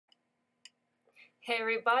Hey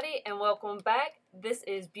everybody, and welcome back. This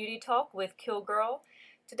is Beauty Talk with Kill Girl.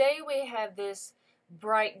 Today we have this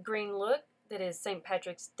bright green look that is St.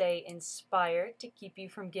 Patrick's Day inspired to keep you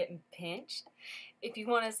from getting pinched. If you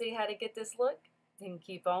want to see how to get this look, then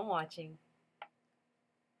keep on watching.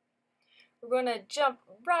 We're going to jump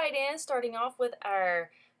right in, starting off with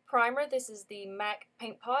our primer. This is the MAC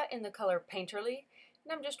Paint Pot in the color Painterly,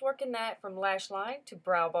 and I'm just working that from lash line to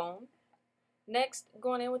brow bone. Next,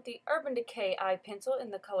 going in with the Urban Decay eye pencil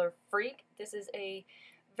in the color Freak. This is a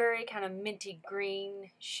very kind of minty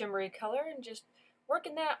green shimmery color, and just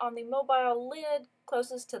working that on the mobile lid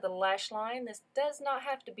closest to the lash line. This does not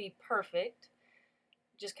have to be perfect,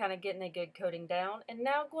 just kind of getting a good coating down. And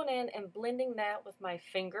now going in and blending that with my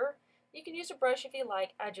finger. You can use a brush if you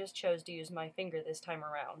like. I just chose to use my finger this time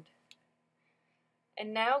around.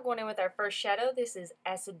 And now going in with our first shadow. This is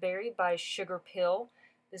Acidberry by SugarPill.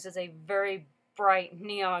 This is a very bright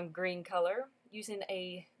neon green color. Using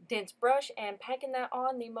a dense brush and packing that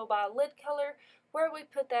on the mobile lid color where we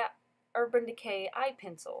put that Urban Decay eye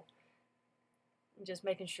pencil. Just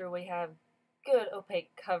making sure we have good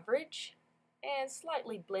opaque coverage and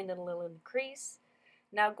slightly blending a little in the crease.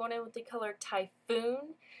 Now going in with the color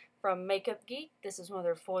Typhoon from Geek. This is one of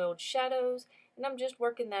their foiled shadows, and I'm just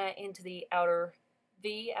working that into the outer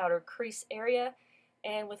crease area.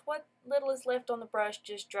 And with what little is left on the brush,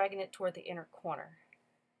 just dragging it toward the inner corner.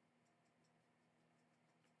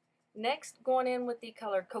 Next, going in with the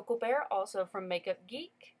color Cocoa Bear, also from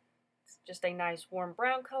Geek. It's just a nice warm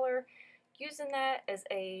brown color. Using that as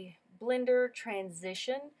a blender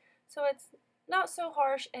transition, so it's not so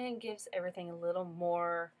harsh and gives everything a little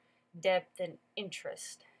more depth and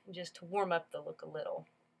interest, just to warm up the look a little.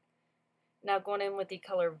 Now going in with the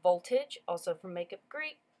color Voltage, also from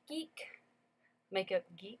Geek.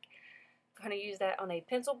 Going to use that on a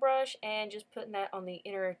pencil brush and just putting that on the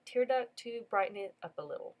inner tear duct to brighten it up a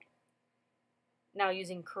little. Now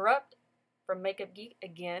using Corrupt from Geek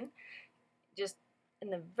again, just in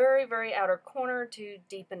the very, very outer corner to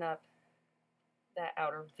deepen up that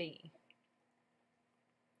outer V.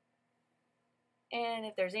 And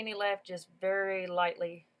if there's any left, just very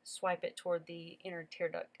lightly swipe it toward the inner tear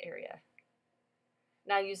duct area.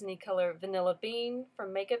 Now using the color Vanilla Bean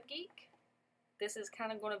from Geek. This is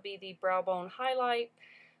kind of going to be the brow bone highlight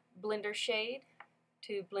blender shade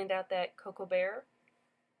to blend out that Cocoa Bear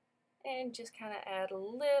and just kind of add a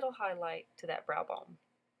little highlight to that brow bone.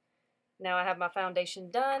 Now I have my foundation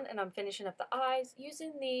done and I'm finishing up the eyes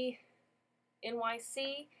using the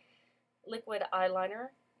NYC liquid eyeliner.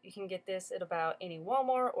 You can get this at about any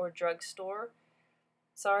Walmart or drugstore.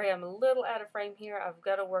 Sorry, I'm a little out of frame here. I've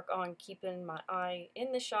got to work on keeping my eye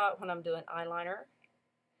in the shot when I'm doing eyeliner.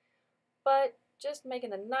 But just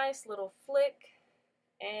making a nice little flick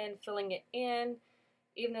and filling it in,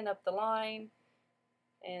 evening up the line,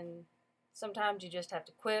 and sometimes you just have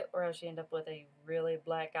to quit or else you end up with a really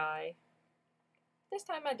black eye. This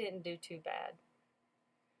time I didn't do too bad.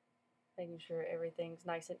 Making sure everything's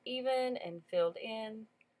nice and even and filled in.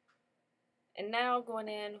 And now going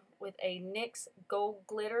in with a NYX Gold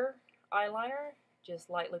Glitter eyeliner, just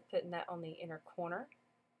lightly putting that on the inner corner.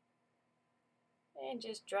 And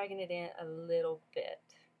just dragging it in a little bit.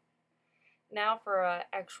 Now for an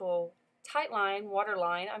actual tight line,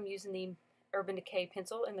 waterline, I'm using the Urban Decay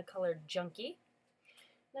pencil in the color Junkie.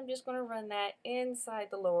 And I'm just going to run that inside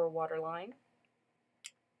the lower waterline.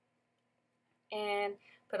 And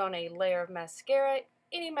put on a layer of mascara.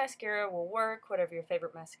 Any mascara will work, whatever your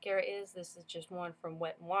favorite mascara is. This is just one from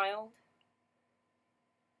Wet n Wild.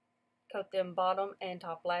 Coat them bottom and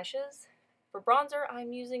top lashes. For bronzer,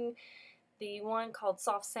 I'm using the one called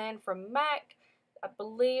Soft Sand from MAC. I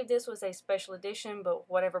believe this was a special edition, but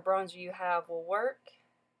whatever bronzer you have will work.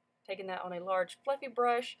 Taking that on a large fluffy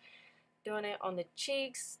brush, doing it on the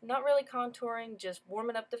cheeks, not really contouring, just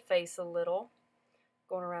warming up the face a little.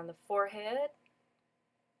 Going around the forehead,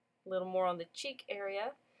 a little more on the cheek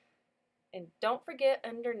area, and don't forget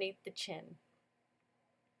underneath the chin.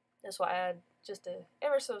 This will add just a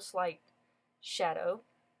ever so slight shadow.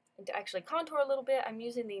 And to actually contour a little bit, I'm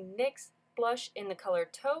using the NYX blush in the color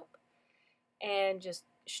Taupe, and just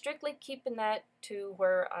strictly keeping that to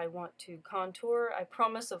where I want to contour. I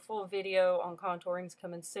promise a full video on contouring is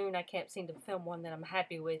coming soon. I can't seem to film one that I'm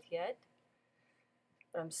happy with yet,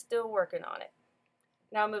 but I'm still working on it.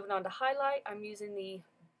 Now moving on to highlight, I'm using the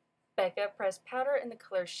Becca pressed powder in the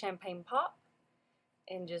color Champagne Pop,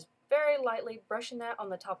 and just very lightly brushing that on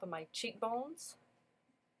the top of my cheekbones.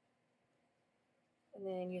 And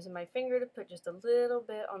then using my finger to put just a little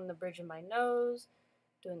bit on the bridge of my nose,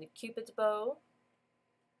 doing the Cupid's bow.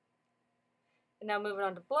 And now moving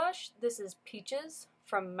on to blush, this is Peaches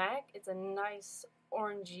from MAC. It's a nice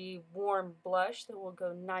orangey warm blush that will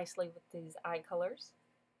go nicely with these eye colors.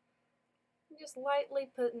 I'm just lightly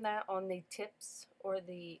putting that on the tips or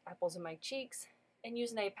the apples of my cheeks and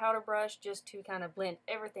using a powder brush just to kind of blend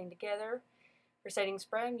everything together. For setting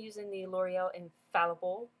spray, I'm using the L'Oreal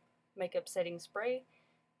Infallible Makeup Setting Spray,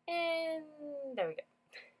 and there we go.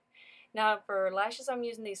 Now for lashes, I'm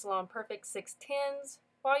using the Salon Perfect 610s.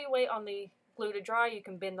 While you wait on the glue to dry, you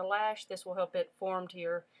can bend the lash. This will help it form to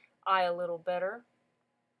your eye a little better.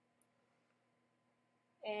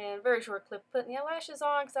 And very short clip putting the eyelashes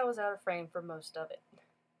on because I was out of frame for most of it.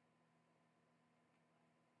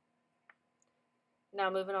 Now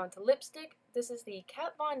moving on to lipstick. This is the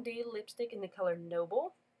Kat Von D lipstick in the color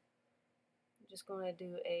Noble. I'm just going to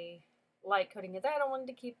do a light coating of that. I wanted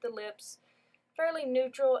to keep the lips fairly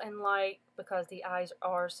neutral and light because the eyes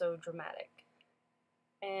are so dramatic.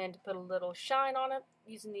 And to put a little shine on it,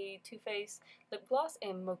 using the Too Faced lip gloss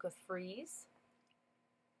and Mocha Freeze.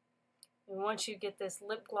 And once you get this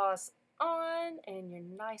lip gloss on and you're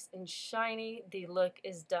nice and shiny, the look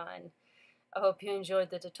is done. I hope you enjoyed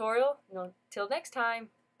the tutorial. And until next time,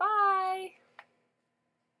 bye!